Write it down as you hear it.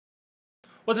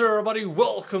What's up everybody,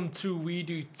 welcome to We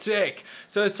Do Tech.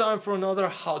 So it's time for another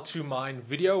how to mine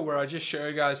video where I just show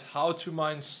you guys how to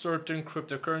mine certain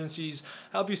cryptocurrencies,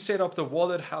 help you set up the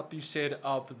wallet, help you set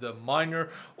up the miner,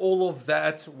 all of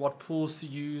that, what pools to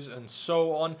use and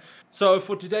so on. So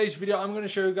for today's video, I'm going to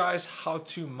show you guys how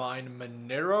to mine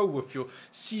Monero with your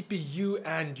CPU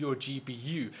and your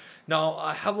GPU. Now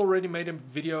I have already made a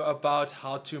video about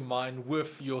how to mine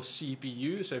with your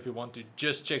CPU, so if you want to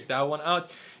just check that one out,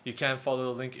 you can follow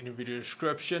the link in the video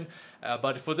description.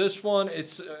 But for this one,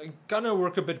 it's gonna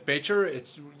work a bit better.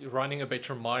 It's running a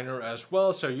better miner as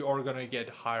well, so you are gonna get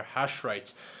higher hash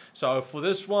rates. So for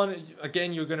this one,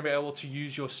 again, you're gonna be able to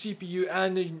use your CPU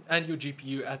and your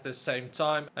GPU at the same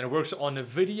time, and it works on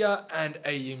Nvidia and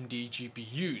AMD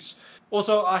GPUs.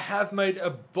 Also, I have made a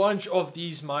bunch of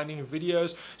these mining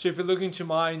videos, so if you're looking to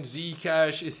mine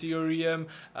Zcash, Ethereum,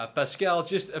 Pascal,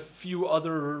 just a few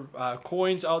other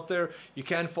coins out there, you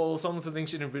can follow some of the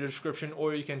links in the video description,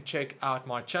 or you can check out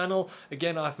my channel.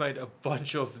 Again, I've made a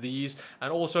bunch of these, and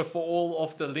also for all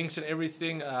of the links and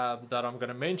everything that I'm going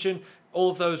to mention, all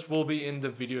of those will be in the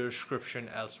video description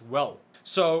as well.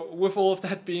 So with all of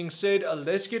that being said,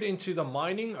 let's get into the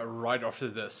mining right after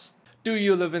this. Do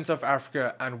you live in South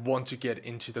Africa and want to get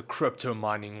into the crypto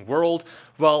mining world?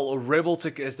 Well,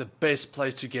 Rebeltech is the best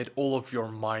place to get all of your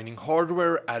mining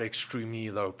hardware at extremely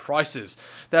low prices.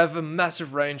 They have a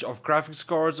massive range of graphics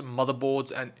cards,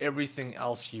 motherboards, and everything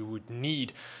else you would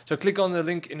need. So click on the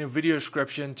link in the video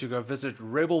description to go visit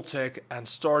Rebeltech and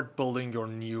start building your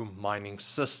new mining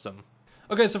system.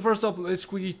 Okay, so first up, let's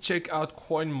quickly check out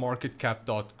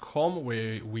coinmarketcap.com,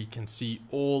 where we can see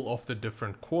all of the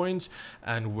different coins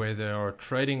and where they are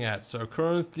trading at. So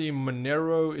currently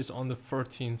Monero is on the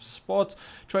 13th spot,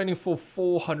 trading for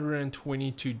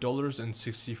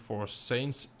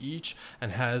 $422.64 each,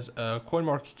 and has a coin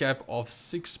market cap of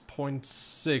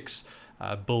 $6.6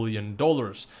 billion.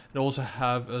 It also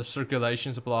have a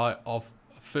circulation supply of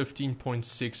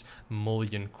 15.6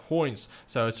 million coins.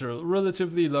 So it's a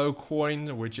relatively low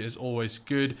coin, which is always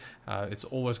good. It's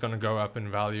always going to go up in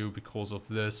value because of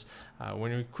this.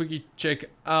 When we quickly check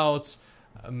out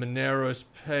Monero's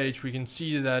page, we can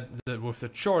see that with the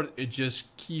chart, it just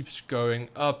keeps going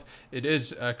up. It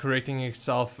is correcting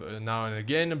itself now and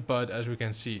again, but as we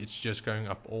can see, it's just going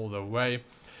up all the way.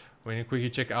 When you quickly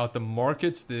check out the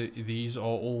markets, these are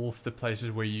all of the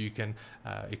places where you can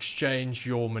exchange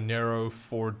your Monero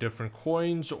for different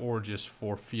coins or just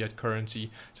for fiat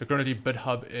currency. So currently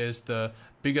BitHub is the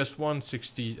biggest one,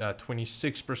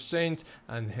 26%,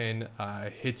 and then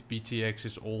HitBTX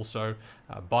is also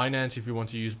Binance. If you want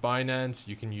to use Binance,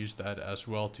 you can use that as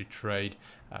well to trade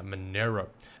Monero.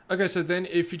 Okay, so then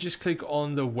if you just click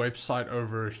on the website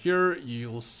over here,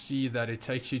 you'll see that it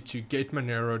takes you to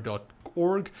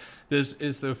getmonero.org. This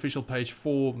is the official page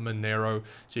for Monero,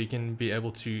 so you can be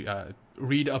able to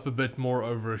read up a bit more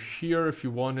over here if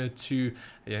you wanted to,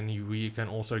 and we can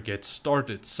also get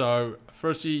started. So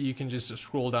firstly, you can just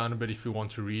scroll down a bit if you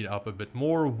want to read up a bit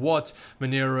more what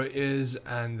Monero is,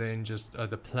 and then just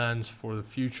the plans for the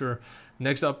future.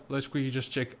 Next up, let's quickly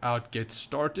just check out Get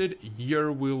Started.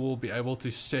 Here we will be able to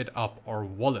set up our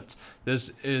wallet.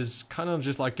 This is kind of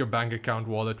just like your bank account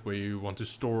wallet where you want to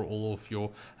store all of your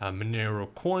Monero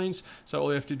coins. So all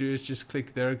you have to do is just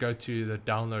click there, go to the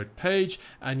download page,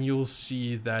 and you'll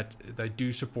see that they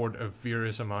do support a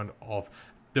various amount of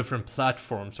different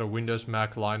platforms, so Windows,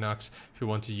 Mac, Linux. If you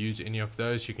want to use any of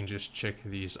those, you can just check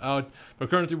these out, but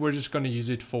currently we're just going to use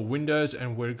it for Windows,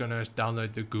 and we're going to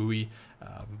download the GUI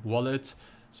wallet.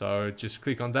 So just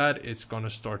click on that, it's going to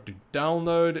start to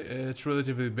download. It's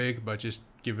relatively big, but just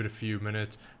give it a few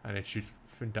minutes and it should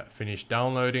finish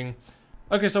downloading.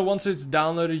 Okay, so once it's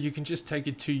downloaded, you can just take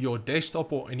it to your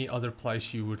desktop or any other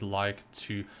place you would like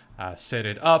to set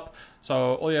it up.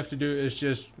 So all you have to do is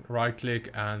just right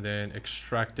click and then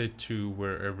extract it to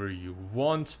wherever you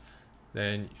want.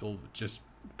 Then you'll just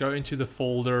go into the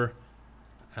folder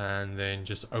and then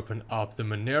just open up the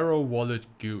Monero wallet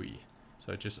GUI.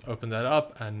 So just open that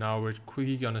up, and now we're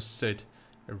quickly gonna set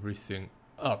everything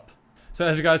up. So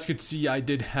as you guys could see, I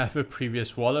did have a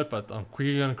previous wallet, but I'm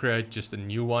quickly going to create just a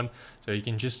new one. So you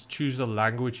can just choose the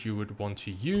language you would want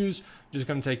to use. I'm just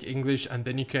going to take English, and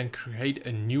then you can create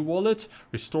a new wallet,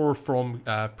 restore from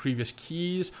previous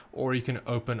keys, or you can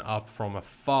open up from a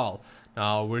file.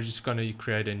 Now we're just going to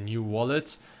create a new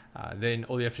wallet. Then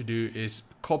all you have to do is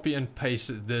copy and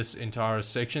paste this entire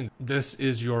section. This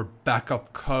is your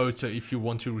backup code. So if you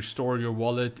want to restore your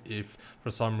wallet, if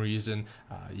for some reason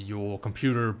your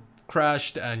computer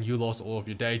crashed and you lost all of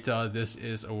your data, this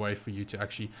is a way for you to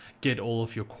actually get all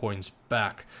of your coins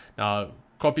back. Now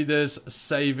copy this,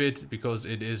 save it because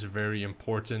it is very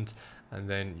important, and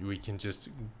then we can just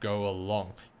go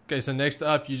along. Okay, so next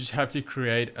up, you just have to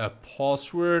create a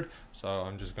password. So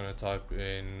I'm just gonna type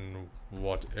in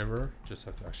whatever, just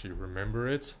have to actually remember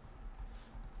it.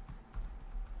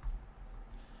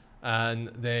 And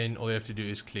then all you have to do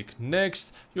is click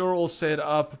next. You're all set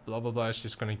up, blah blah blah. It's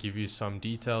just going to give you some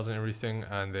details and everything,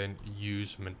 and then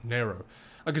use Monero.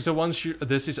 Okay, so once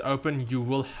this is open, you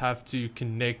will have to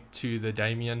connect to the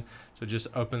daemon. So just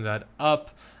open that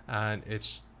up, and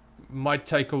it might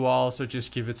take a while, so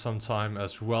just give it some time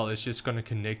as well. It's just going to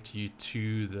connect you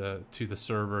to the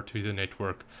server, to the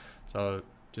network. So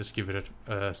just give it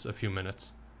a few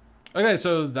minutes. Okay,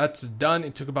 so that's done.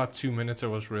 It took about 2 minutes. It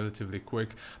was relatively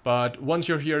quick. But once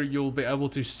you're here, you'll be able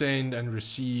to send and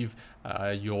receive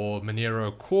your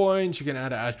Monero coins. You can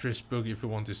add an address book if you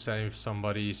want to save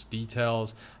somebody's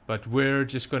details. But we're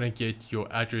just going to get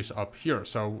your address up here.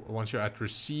 So once you're at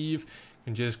receive, you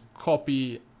can just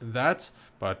copy that.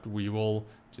 But we will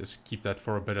just keep that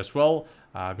for a bit as well.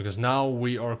 Because now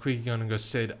we are quickly going to go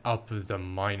set up the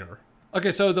miner.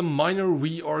 Okay, so the miner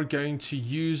we are going to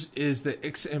use is the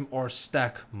XMR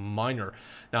Stack miner.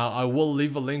 Now, I will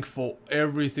leave a link for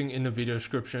everything in the video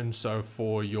description. So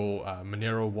for your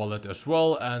Monero wallet as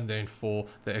well, and then for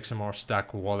the XMR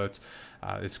Stack wallet,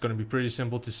 it's going to be pretty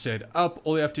simple to set up.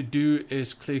 All you have to do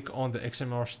is click on the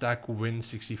XMR Stack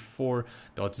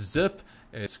win64.zip.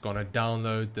 It's going to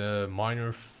download the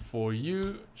miner for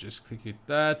you. Just click it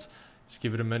that. Just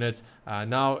give it a minute.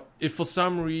 Now, if for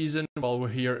some reason, while we're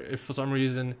here, if for some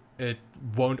reason it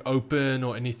won't open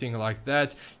or anything like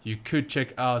that, you could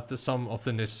check out some of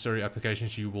the necessary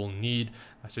applications you will need.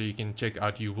 So you can check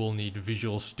out, you will need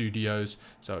Visual Studios.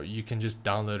 So you can just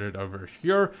download it over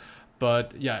here.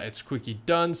 But yeah, it's quickly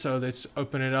done. So let's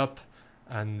open it up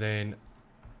and then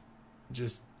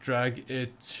just drag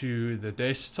it to the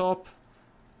desktop.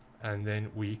 And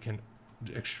then we can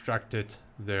extract it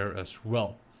there as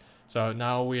well. So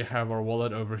now we have our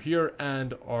wallet over here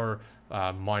and our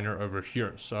miner over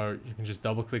here. So you can just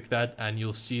double click that and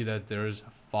you'll see that there's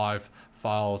 5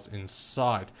 files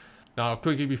inside. Now,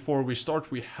 quickly before we start,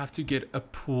 we have to get a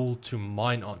pool to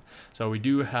mine on. So we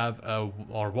do have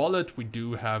our wallet, we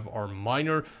do have our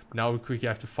miner. Now we quickly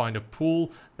have to find a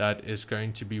pool that is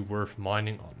going to be worth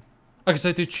mining on. Okay,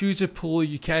 so to choose a pool,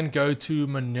 you can go to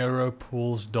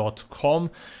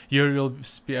moneropools.com. Here you'll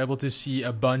be able to see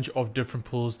a bunch of different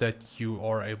pools that you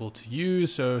are able to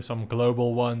use. So some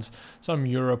global ones, some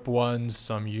Europe ones,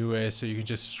 some US. So you can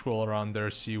just scroll around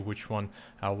there, see which one,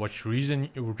 which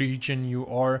region you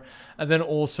are, and then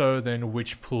also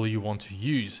which pool you want to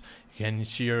use. You can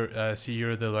see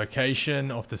here the location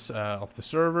of the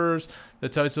servers, the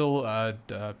total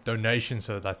donation,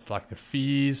 so that's like the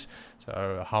fees,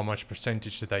 so how much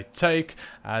percentage did they take,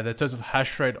 the total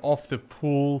hash rate of the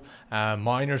pool,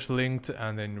 miners linked,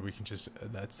 and then we can just,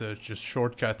 that's just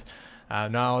shortcut.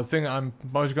 Now the thing I'm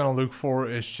most going to look for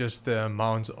is just the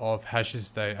amount of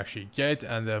hashes they actually get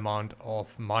and the amount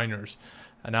of miners.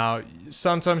 And now,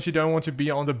 sometimes you don't want to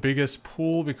be on the biggest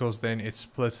pool because then it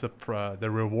splits the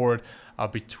reward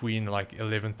between like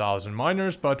 11,000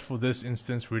 miners. But for this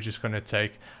instance, we're just going to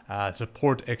take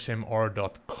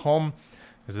supportxmr.com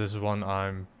because this is one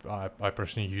I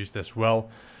personally used as well.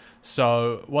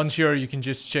 So once here, you can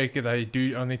just check it. They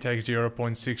do only take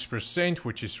 0.6%,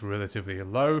 which is relatively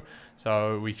low.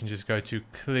 So we can just go to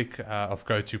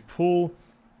go to pool.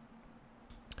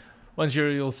 Once here,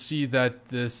 you'll see that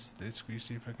let's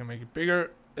see if I can make it bigger.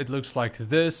 It looks like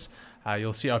this.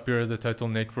 You'll see up here the total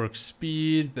network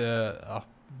speed, the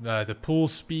pool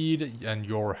speed, and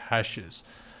your hashes.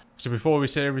 So before we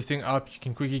set everything up, you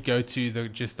can quickly go to the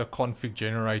config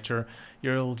generator.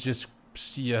 You'll just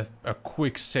see a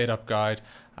quick setup guide.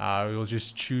 You'll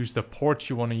just choose the port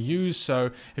you want to use.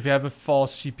 So if you have a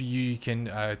fast CPU, you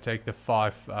can take the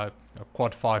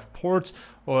quad 5 port,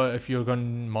 or if you're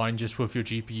going to mine just with your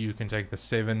GPU, you can take the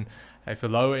 7. If a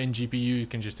lower end GPU, you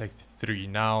can just take the 3.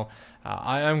 Now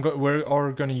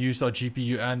we're going to use our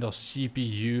GPU and our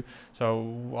CPU,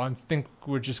 so I think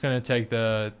we're just going to take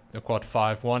the quad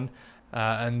 5 one.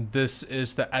 And this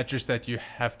is the address that you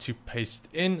have to paste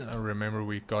in. Remember,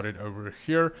 we got it over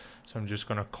here, so I'm just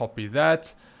going to copy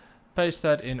that, paste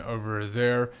that in over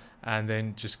there, and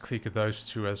then just click those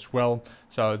two as well.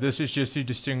 So this is just to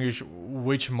distinguish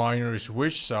which miner is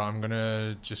which. So I'm going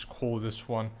to just call this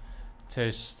one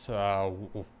test,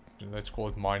 let's call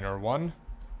it miner 1.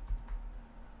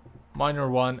 Miner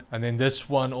 1, and then this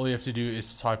one, all you have to do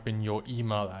is type in your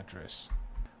email address.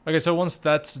 Okay, so once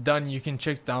that's done, you can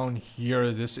check down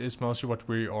here. This is mostly what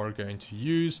we are going to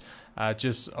use.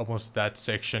 Just almost that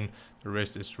section. The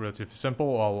rest is relatively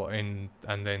simple. And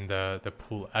then the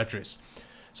pool address.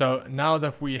 So now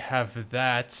that we have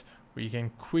that, we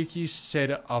can quickly set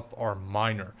up our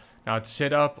miner. Now to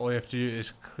set up, all you have to do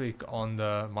is click on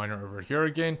the miner over here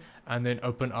again, and then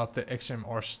open up the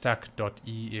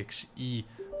xmrstack.exe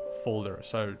folder.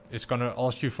 So it's gonna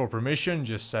ask you for permission.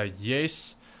 Just say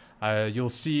yes. You'll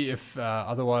see if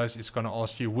otherwise it's going to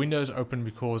ask you Windows open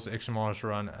because XMR is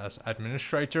run as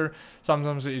administrator.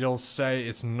 Sometimes it'll say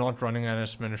it's not running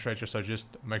as administrator, so just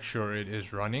make sure it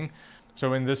is running.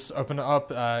 So when this open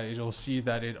up, it'll see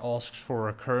that it asks for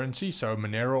a currency, so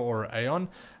Monero or Aeon.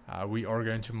 We are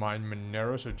going to mine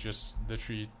Monero, so just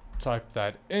literally type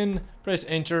that in, press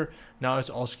enter. Now it's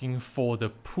asking for the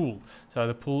pool. So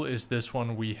the pool is this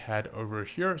one we had over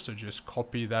here, so just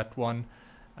copy that one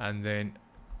and then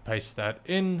paste that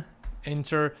in,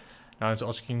 enter. Now it's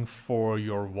asking for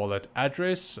your wallet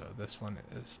address, so this one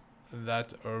is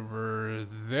that over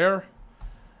there.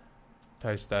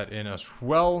 Paste that in as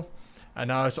well. And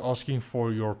now it's asking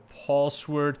for your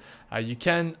password. You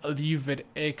can leave it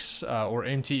X or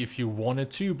empty if you wanted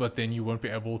to, but then you won't be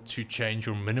able to change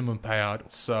your minimum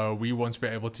payout. So we want to be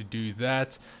able to do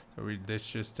that. So let's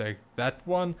just take that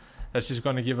one. That's just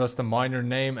going to give us the miner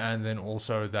name, and then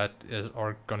also that is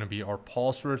going to be our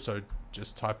password. So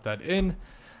just type that in.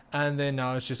 And then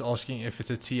now it's just asking if it's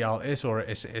a TLS or a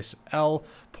SSL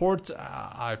port.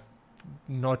 I'm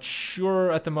not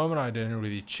sure at the moment. I didn't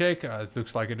really check. It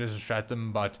looks like it is a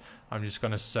Stratum, but I'm just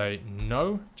going to say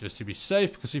no, just to be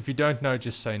safe. Because if you don't know,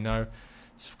 just say no.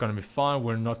 It's going to be fine.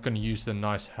 We're not going to use the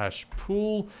nice hash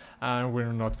pool, and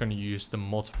we're not going to use the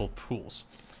multiple pools.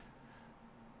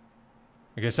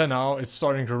 Okay, so now it's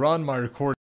starting to run. My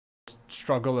recording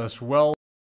struggle as well.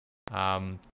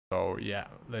 So yeah,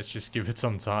 let's just give it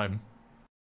some time.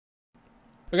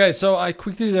 Okay, so I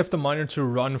quickly left the miner to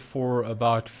run for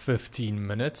about 15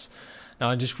 minutes. Now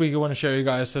I just quickly want to show you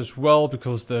guys as well,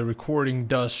 because the recording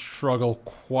does struggle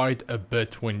quite a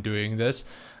bit when doing this.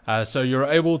 So you're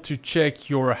able to check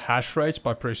your hash rate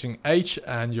by pressing H,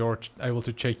 and you're able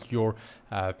to check your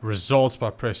results by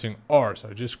pressing R. So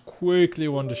I just quickly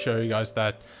want to show you guys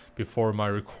that before my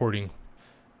recording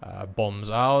bombs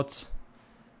out.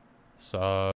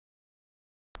 So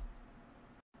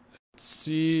let's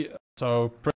see.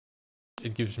 So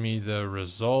it gives me the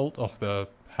result of the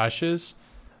hashes.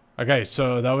 Okay,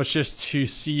 so that was just to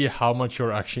see how much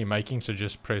you're actually making. So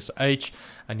just press H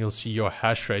and you'll see your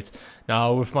hash rates.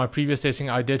 Now with my previous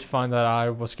testing, I did find that I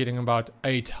was getting about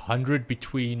 800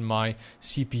 between my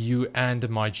CPU and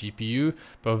my GPU,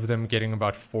 both of them getting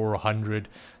about 400.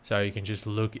 So you can just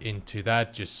look into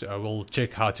that. Just we'll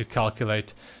check how to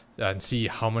calculate and see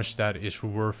how much that is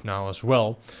worth now as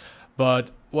well.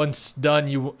 But once done,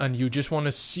 you just want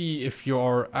to see if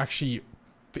you're actually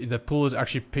the pool is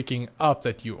actually picking up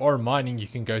that you are mining. You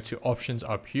can go to options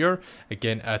up here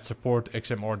again at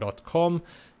supportxmr.com.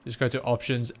 Just go to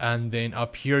options, and then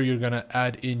up here you're gonna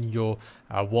add in your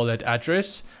wallet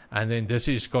address, and then this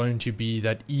is going to be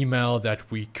that email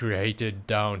that we created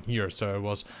down here. So it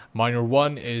was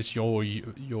miner1 is your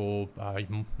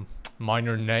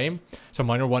miner name. So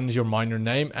miner1 is your miner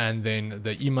name, and then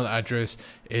the email address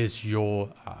is your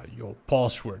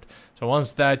password. So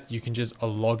once that, you can just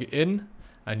log in,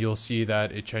 and you'll see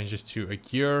that it changes to a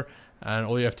year. And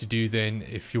all you have to do then,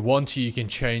 if you want to, you can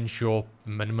change your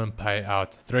minimum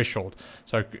payout threshold.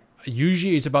 So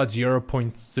usually it's about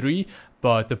 0.3,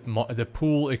 but the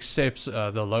pool accepts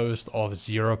the lowest of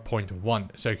 0.1.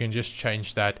 So you can just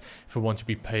change that if you want to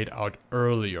be paid out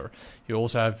earlier. You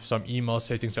also have some email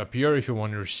settings up here if you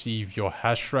want to receive your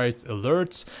hash rate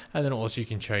alerts, and then also you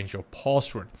can change your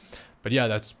password. But yeah,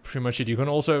 that's pretty much it. You can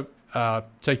also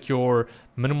take your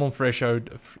minimum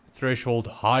threshold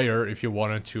higher if you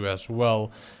wanted to as well,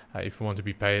 if you want to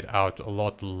be paid out a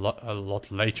lot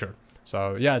later.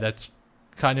 So yeah, that's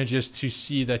kind of just to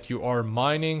see that you are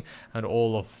mining and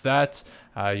all of that.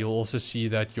 You'll also see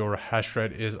that your hash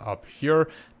rate is up here.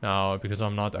 Now, because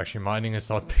I'm not actually mining, it's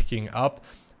not picking up,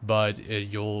 but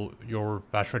your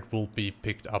hash rate will be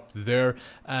picked up there,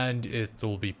 and it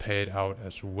will be paid out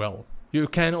as well. You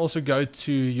can also go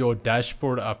to your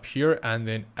dashboard up here and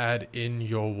then add in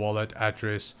your wallet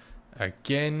address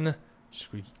again. Just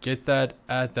get that,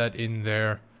 add that in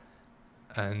there,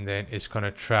 and then it's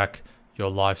gonna track your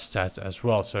live stats as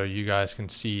well. So you guys can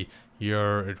see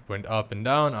here it went up and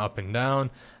down, up and down.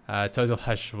 Total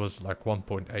hash was like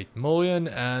 1.8 million,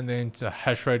 and then the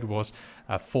hash rate was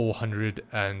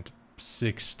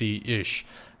 460-ish.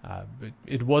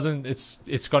 It wasn't.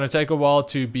 It's gonna take a while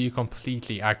to be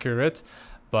completely accurate,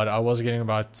 but I was getting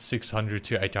about 600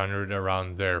 to 800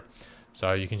 around there.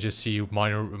 So you can just see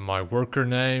my worker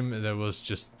name. That was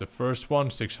just the first one,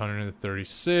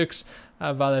 636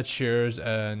 valid shares,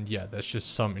 and yeah, that's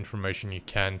just some information you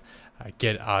can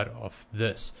get out of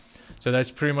this. So that's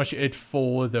pretty much it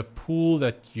for the pool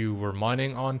that you were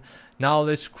mining on. Now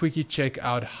let's quickly check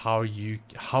out how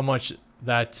much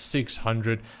that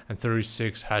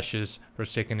 636 hashes per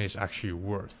second is actually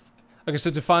worth. Okay,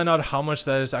 so to find out how much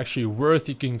that is actually worth,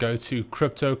 you can go to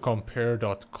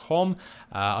cryptocompare.com.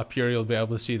 Up here, you'll be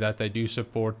able to see that they do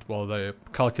support, well, they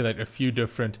calculate a few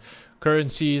different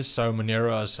currencies. So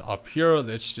Monero is up here.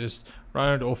 Let's just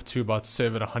round it off to about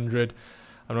 700.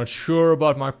 I'm not sure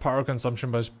about my power consumption,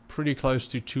 but it's pretty close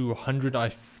to 200, I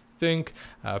think.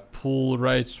 Pool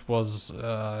rates was, if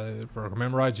I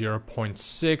remember right,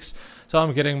 0.6. So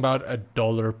I'm getting about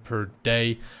 $1 per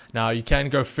day. Now you can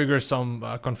go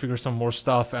configure some more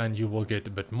stuff and you will get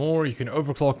a bit more. You can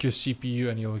overclock your CPU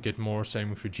and you'll get more, same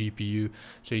with your GPU.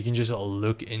 So you can just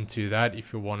look into that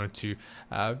if you wanted to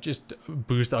just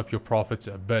boost up your profits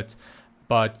a bit.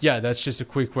 But yeah, that's just a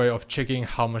quick way of checking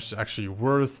how much it's actually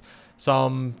worth.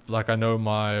 Some, like I know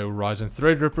my Ryzen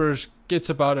Threadrippers gets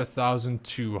about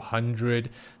 1,200,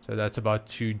 so that's about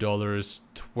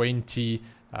 $2.20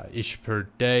 ish per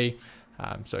day.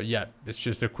 So yeah, it's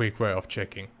just a quick way of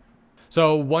checking.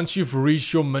 So once you've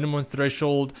reached your minimum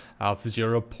threshold of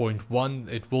 0.1,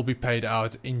 it will be paid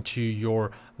out into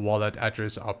your wallet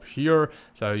address up here.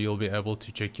 So you'll be able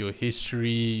to check your history.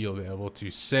 You'll be able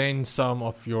to send some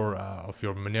of your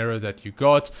Monero that you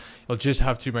got. You'll just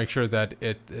have to make sure that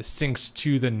it syncs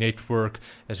to the network.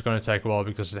 It's going to take a while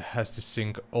because it has to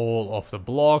sync all of the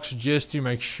blocks just to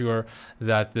make sure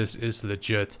that this is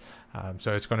legit.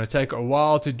 So it's going to take a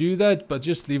while to do that, but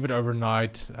just leave it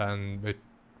overnight and it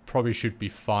probably should be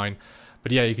fine.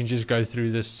 But yeah, you can just go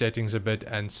through the settings a bit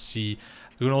and see.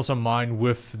 You can also mine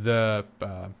with the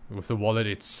wallet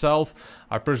itself.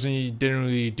 I personally didn't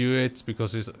really do it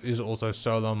because it is also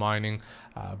solo mining,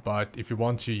 but if you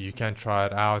want to, you can try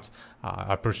it out.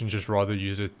 I personally just rather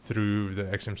use it through the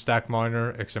XMR stack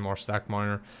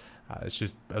miner. It's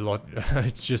just a lot,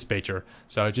 it's just better.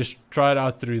 So just try it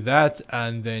out through that,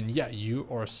 and then yeah, you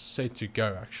are set to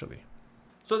go actually.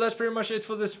 So that's pretty much it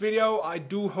for this video. I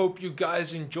do hope you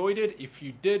guys enjoyed it. If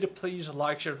you did, please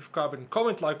like, share, subscribe, and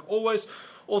comment like always.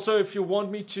 Also, if you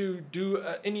want me to do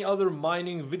any other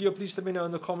mining video, please let me know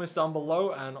in the comments down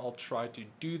below and I'll try to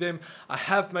do them. I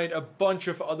have made a bunch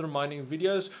of other mining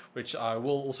videos, which I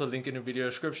will also link in the video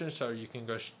description, so you can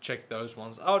go check those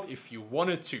ones out if you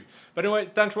wanted to. But anyway,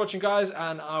 thanks for watching guys,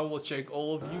 and I will check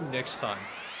all of you next time.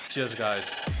 Cheers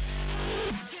guys.